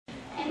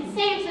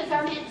Santas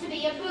are meant to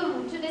be a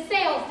boon to the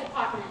sales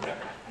department.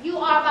 You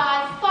are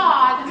by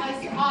far the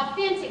most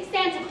authentic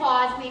Santa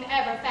Claus we've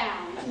ever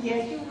found.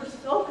 Yes, you were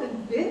so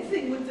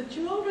convincing with the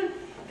children.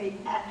 They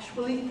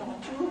actually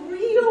thought you were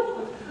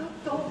real.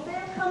 So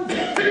there comes the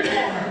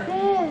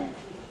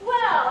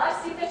Well, I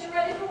see that you're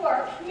ready for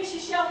work.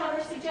 Mrs.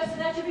 Shellhammer suggested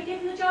that you be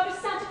given the job as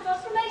Santa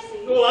Claus for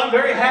Macy's. Well, I'm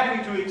very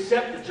happy to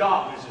accept the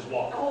job, Mrs.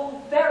 Walker.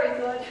 Oh, very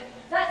good.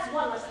 That's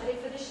one less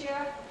headache for this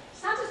year.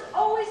 Santa's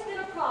always been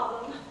a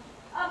problem.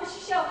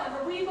 Mrs.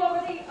 Shellhammer, will you go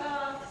over the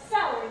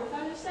salary with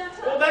our new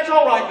Santa? Well, that's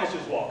all right,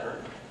 Mrs. Walker.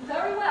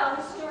 Very well,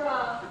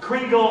 Mr.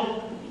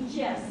 Kringle.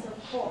 Yes, of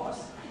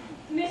course.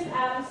 Miss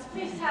Adams,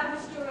 please have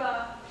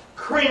Mr.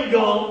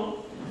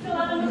 Kringle. Fill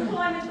out an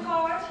employment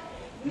card.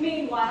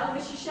 Meanwhile,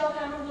 Mrs.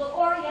 Shellhammer will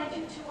orient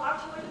you to our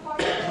toy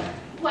department.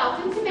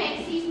 Welcome to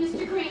Macy's,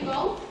 Mr.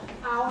 Kringle.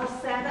 Our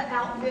Santa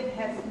outfit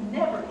has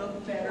never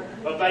looked better.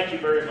 Well, thank you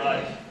very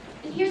much.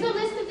 And here's a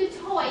list of the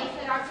toys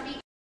that are to be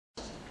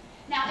purchased.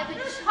 Now, if a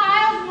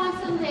child wants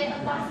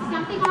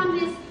something on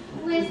this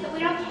list that we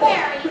don't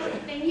carry,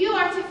 then you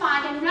are to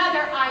find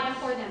another item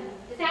for them.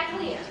 Is that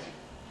clear?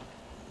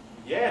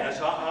 Yes,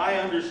 I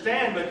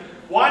understand, but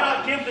why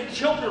not give the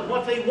children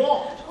what they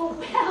want? Oh,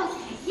 well,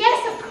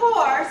 yes, of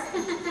course.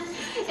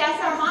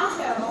 That's our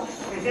motto.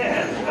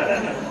 Yes.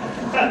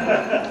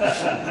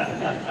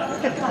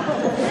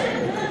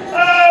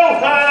 Ho,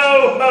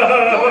 ho, ho!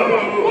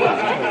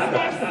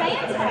 There's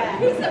Santa.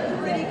 He's a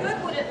pretty good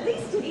one. At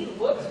least he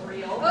looks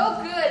real.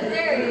 Oh, good.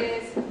 There he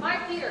is. My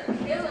feet are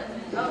killing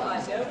me. Oh,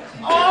 I know.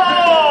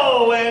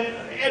 Oh,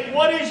 and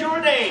what is your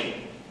name?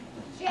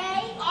 Jake,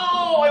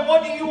 Oh, and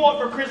what do you want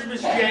for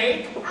Christmas,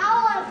 Jake? I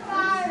want a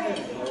fire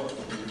engine.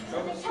 The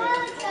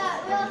toilet's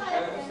got real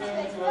husbands,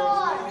 but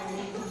yours.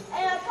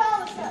 And I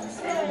promise not to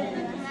spit it in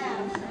the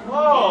house. Oh,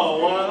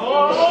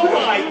 all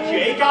right,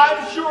 Jake. I'm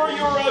sure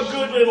you're a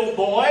good little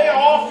boy.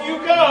 Off you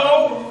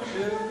go.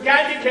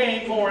 Candy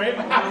cane for him.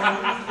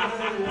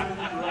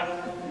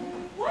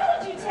 Why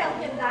did you tell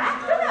him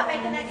that? They're not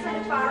making that kind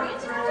of fire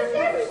engine. It's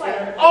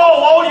everywhere.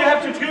 Oh, all you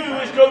have to do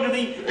is go to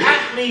the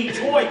Acme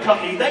Toy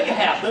Company. They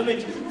have them.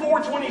 It's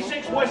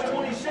 426 West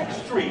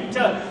 26th Street.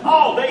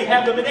 They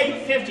have them at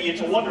 $8.50.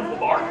 It's a wonderful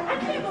bargain. I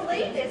can't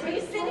believe this. Are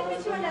you sending me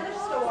to another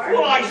store?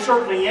 Well, I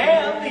certainly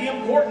am. The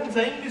important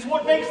thing is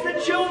what makes the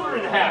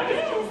children happy.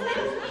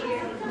 Thank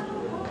you.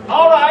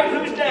 All right,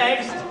 who's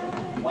next?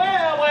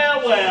 Well,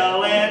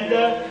 and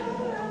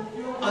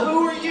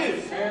who are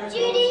you?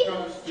 Judy,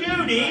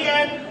 Judy,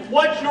 and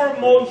what's your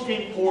most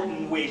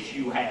important wish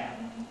you have?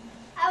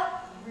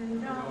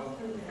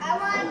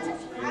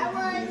 I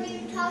want a new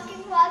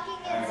talking, walking,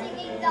 and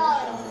singing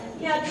doll.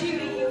 Now,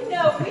 Judy, you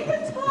know we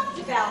have talked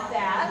about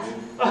that.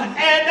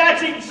 And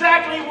that's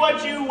exactly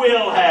what you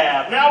will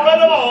have. Now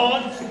run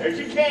along. There's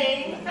your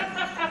cane.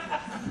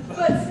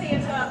 But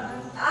Santa,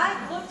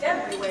 I've looked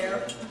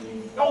everywhere.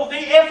 Oh,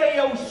 the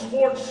FAO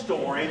Sports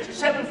Store. It's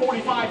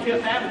 745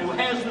 Fifth Avenue.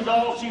 Has the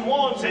doll she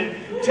wants. And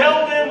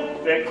tell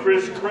them that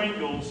Kris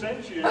Kringle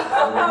sent you.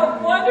 Oh,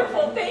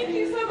 wonderful. Thank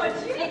you so much.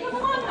 Judy, come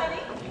on, honey.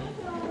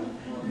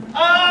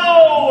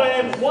 Oh,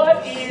 and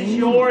what is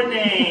your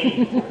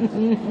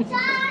name?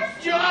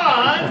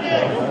 John.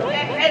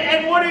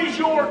 And what is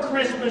your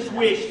Christmas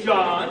wish,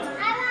 John? I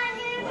want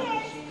a new pair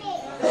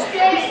of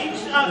skates.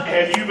 Skates.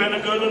 Have you been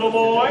a good little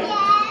boy?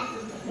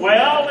 Yes.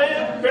 Well,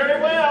 then,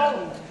 very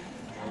well.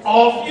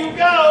 Off you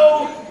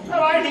go. All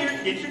right,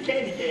 here, get your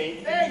candy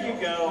cane. There you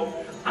go.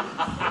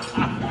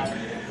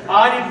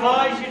 I'd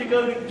advise you to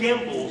go to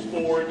Gimbel's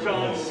for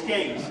John's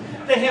skates.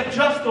 They have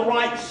just the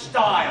right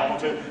style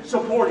to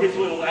support his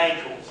little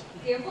ankles.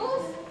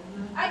 Gimbals?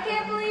 I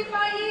can't believe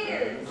my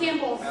ears.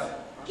 Gimbals.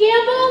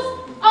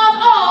 Gimbals of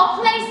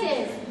all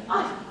places.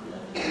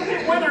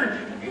 Whether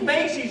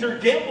Macy's or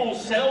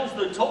Gimbel's sells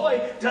the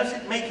toy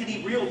doesn't make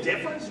any real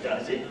difference,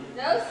 does it?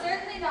 No,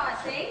 certainly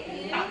not. Thank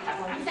you.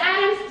 Miss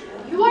Adams,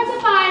 you are to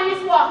find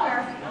Miss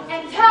Walker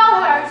and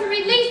tell her to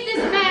release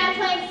this man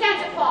playing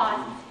Santa Claus,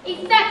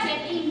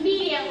 effective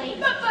immediately.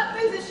 But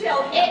Mrs.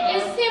 Sheldon. It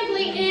is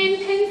simply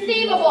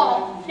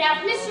inconceivable. Now,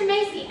 if Mr.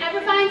 Macy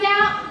ever finds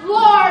out,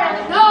 Lord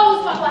only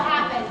knows what will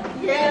happen.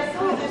 Yes,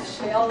 Mrs.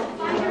 Sheldon.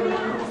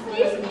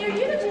 Excuse me, are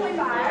you the toy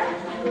buyer?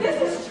 This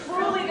is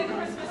truly the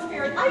Christmas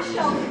spirit. I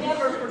shall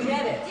never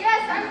forget it.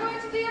 Yes, I'm going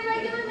to be a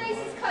regular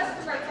Macy's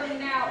customer from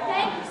now on.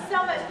 Thank you so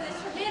much for this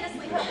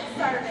tremendously helpful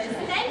service.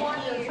 Thank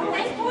you.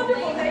 That's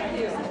wonderful. Thank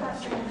you.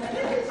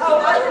 Oh,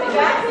 I'll be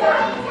back.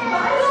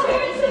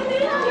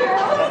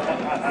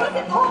 Look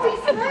at all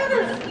these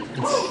letters.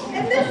 Oh,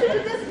 and listen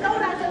to this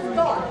note I just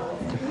got.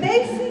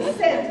 Macy's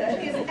Santa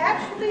is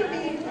actually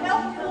being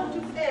helpful to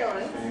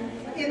parents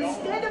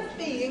instead of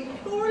being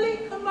purely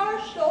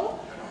commercial.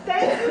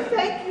 Thank you,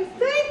 thank you,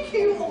 thank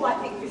you. Oh, I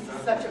think this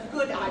is such a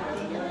good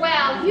idea.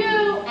 Well, you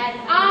and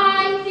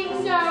I think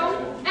so,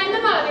 and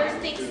the mothers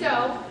think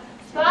so,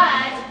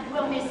 but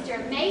will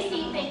Mr.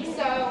 Macy think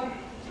so?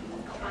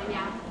 Let's find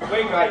out.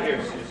 Wait right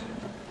here, Susan.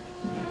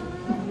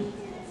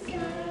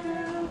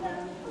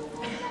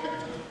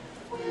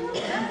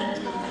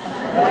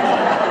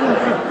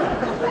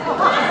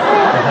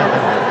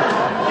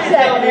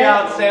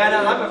 out, Santa.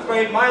 I'm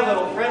afraid my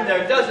little friend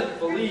there doesn't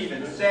believe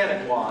in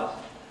Santa Claus.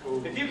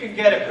 If you can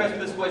get a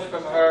Christmas wish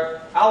from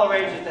her, I'll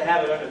arrange it to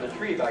have it under the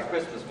tree by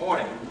Christmas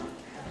morning.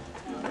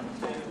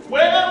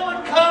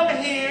 Well, come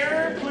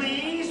here,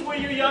 please, will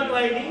you, young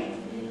lady?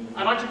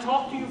 I'd like to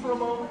talk to you for a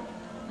moment.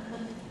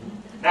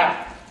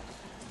 Now,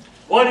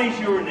 what is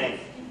your name?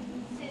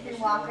 Susan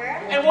Walker.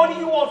 And what do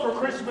you want for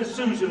Christmas,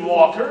 Susan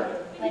Walker?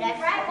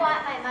 Whatever I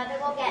want, my mother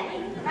will get me.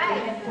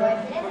 Right, of course,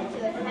 it isn't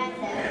too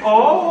expensive.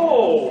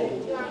 Oh!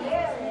 You are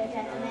here, little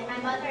gentleman. My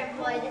mother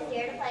employed this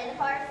year to play the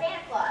part of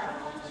Santa Claus.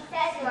 She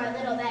says you are a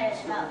little better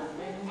than most.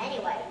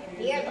 Anyway, your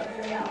beard looks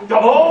real.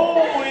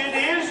 Oh, it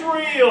is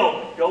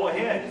real. Go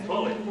ahead,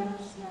 pull it.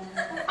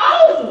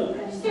 Oh!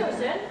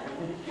 Susan.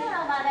 Hello,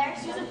 Mother.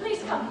 Susan,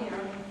 please come here.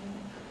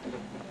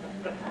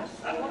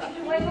 I want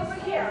you to wait over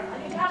here. I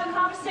need to have a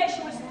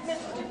conversation with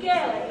Mr.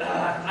 Gailey.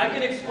 I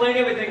can explain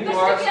everything,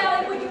 Doris. Mr.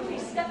 Gailey, would you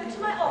please step into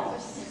my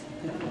office?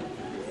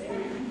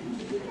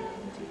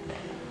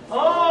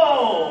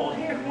 Oh,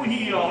 here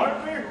we are.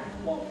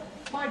 Well,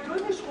 my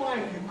goodness, why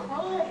are you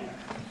crying?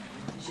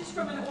 She's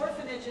from an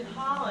orphanage in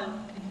Holland.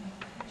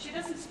 She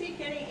doesn't speak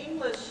any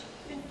English.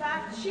 In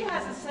fact, she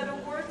hasn't said a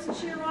word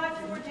since she arrived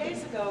 4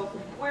 days ago.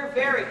 We're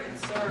very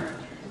concerned.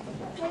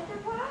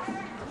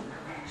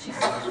 She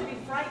seems to be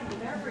frightened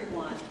of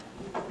everyone.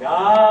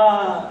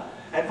 Ja,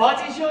 and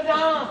what is your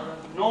name?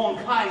 Non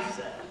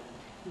Kaiser.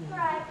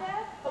 Veronica,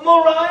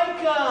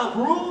 Mareike,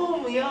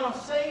 Broom, ja,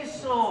 say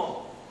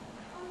so.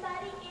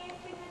 somebody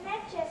answered the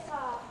necklace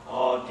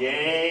off.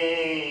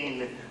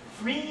 Again,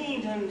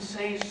 Frieden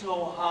say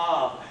so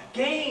have,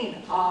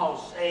 gain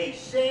house a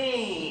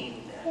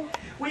sane.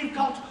 We've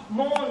got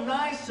more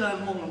nicer,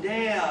 mon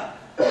there.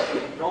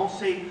 Don't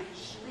say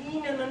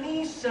Spienen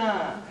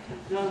Nisa,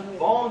 the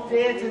bon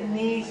de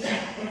Nisa,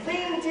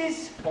 think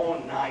this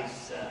on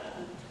nicer.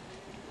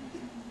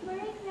 Where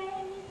is that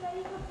in this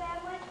ready for bed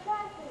with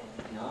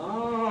presents?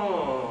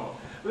 No,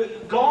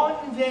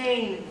 gone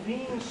vain,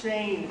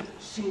 Vincent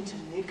Saint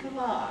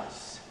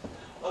Nicholas.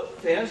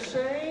 Fair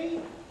say?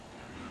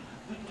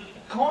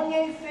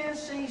 Kanye fair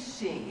say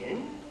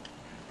singing?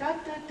 Da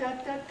da da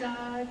da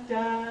da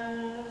da.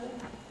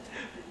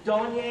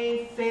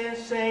 Donye fair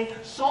say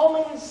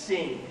psalming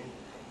singing.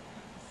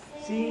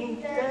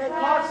 Sinte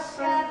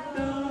cosa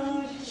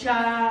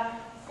lucia,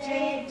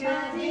 Sinte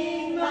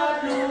di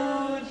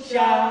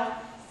malucia,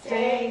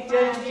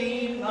 Sinte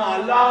di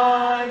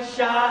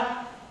malascia,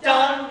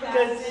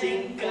 Danke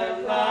sinke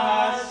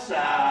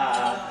lassa.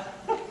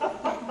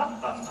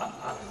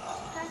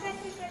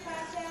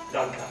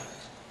 Danke.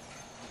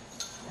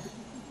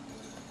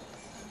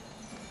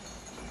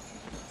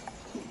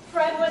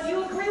 Fred, whether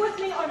you agree with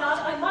me or not,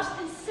 I must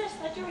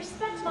insist that you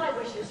respect my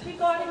wishes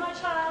regarding my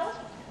child.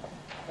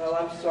 Well,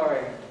 I'm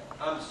sorry.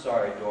 I'm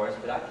sorry, Doris,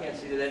 but I can't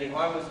see that any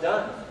harm was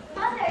done.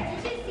 Mother,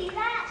 did you see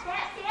that?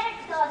 That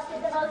Santa Claus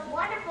did the most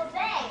wonderful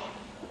thing.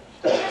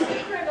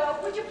 Mr. Gringo,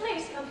 would you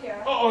please come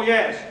here? Oh,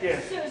 yes,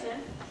 yes.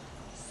 Susan,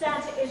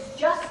 Santa is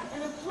just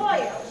an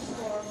employee of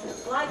the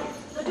store, like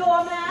the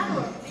doorman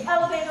or the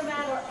elevator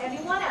man or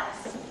anyone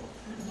else.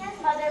 Yes,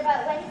 Mother,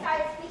 but when he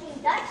started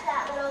speaking Dutch,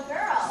 that little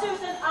girl.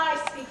 Susan, I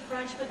speak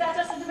French, but that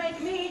doesn't make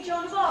me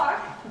Joan of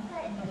Arc.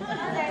 But,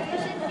 Mother, you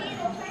should see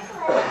the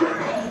twinkle in his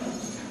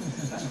eyes.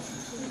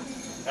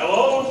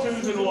 Hello,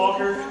 Susan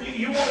Walker.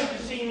 You wanted to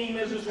see me,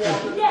 Mrs.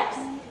 Walker? Yes,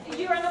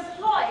 you're an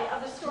employee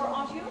of the store,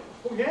 aren't you?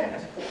 Oh,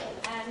 yes.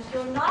 And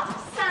you're not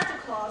Santa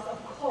Claus, of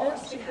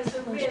course, because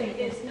there really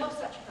is no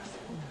such person.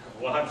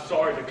 Well, I'm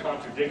sorry to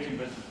contradict you,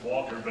 Mrs.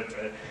 Walker, but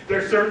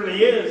there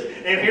certainly is,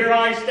 and here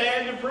I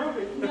stand to prove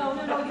it. No,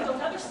 you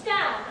don't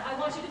understand. I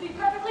want you to be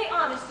perfectly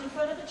honest in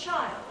front of the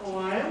child. Oh,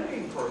 I am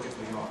being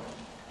perfectly honest.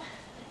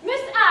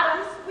 Miss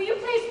Adams, will you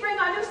please bring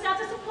our new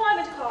Santa's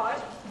employment card?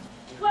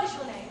 What is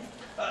your name?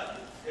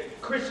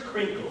 Kris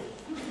Kringle.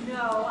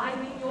 No, I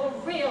mean your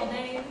real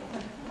name.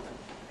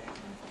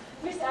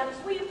 Miss Adams,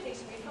 will you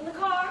please read from the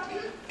card?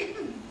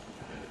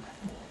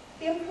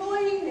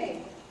 Employee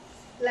name.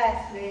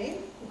 Last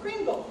name,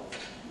 Kringle.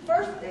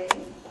 First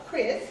name,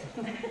 Chris.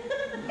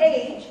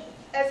 Age,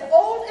 as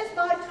old as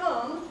my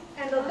tongue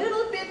and a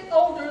little bit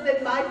older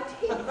than my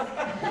teeth.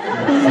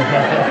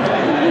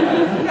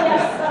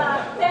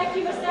 Yes, thank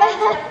you, Miss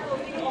Adams. That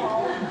will be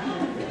all.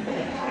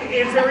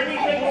 Is there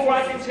anything more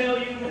I can tell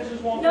you,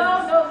 Mrs. Walker?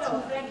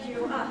 No, thank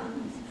you.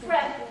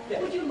 Fred,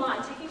 would you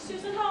mind taking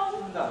Susan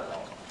home? Not at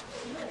all.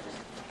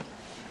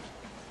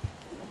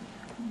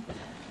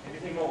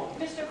 Anything more?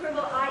 Mr.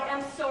 Kringle, I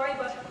am sorry,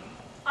 but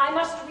I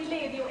must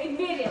relieve you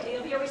immediately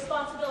of your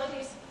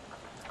responsibilities.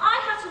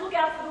 I have to look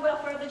out for the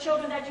welfare of the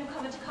children that you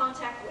come into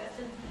contact with,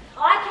 and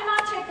I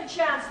cannot take the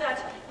chance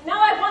that,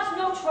 now I want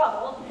no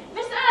trouble.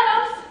 Miss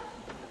Adams,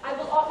 I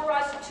will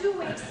authorize 2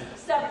 weeks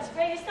severance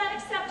pay. Is that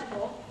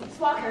acceptable? Miss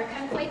Walker,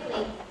 come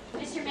quickly.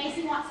 Mr.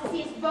 Mason wants to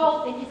see us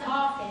both in his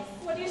office.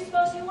 What do you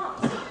suppose he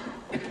wants?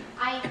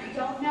 I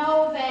don't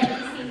know, but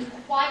he seems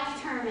quite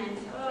determined.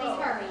 Please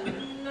hurry.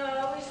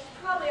 No, he's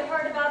probably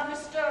heard about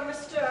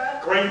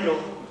Mr.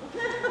 Kringle.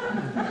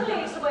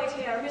 Please wait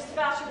here. Miss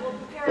Thatcher will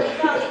prepare a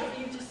voucher for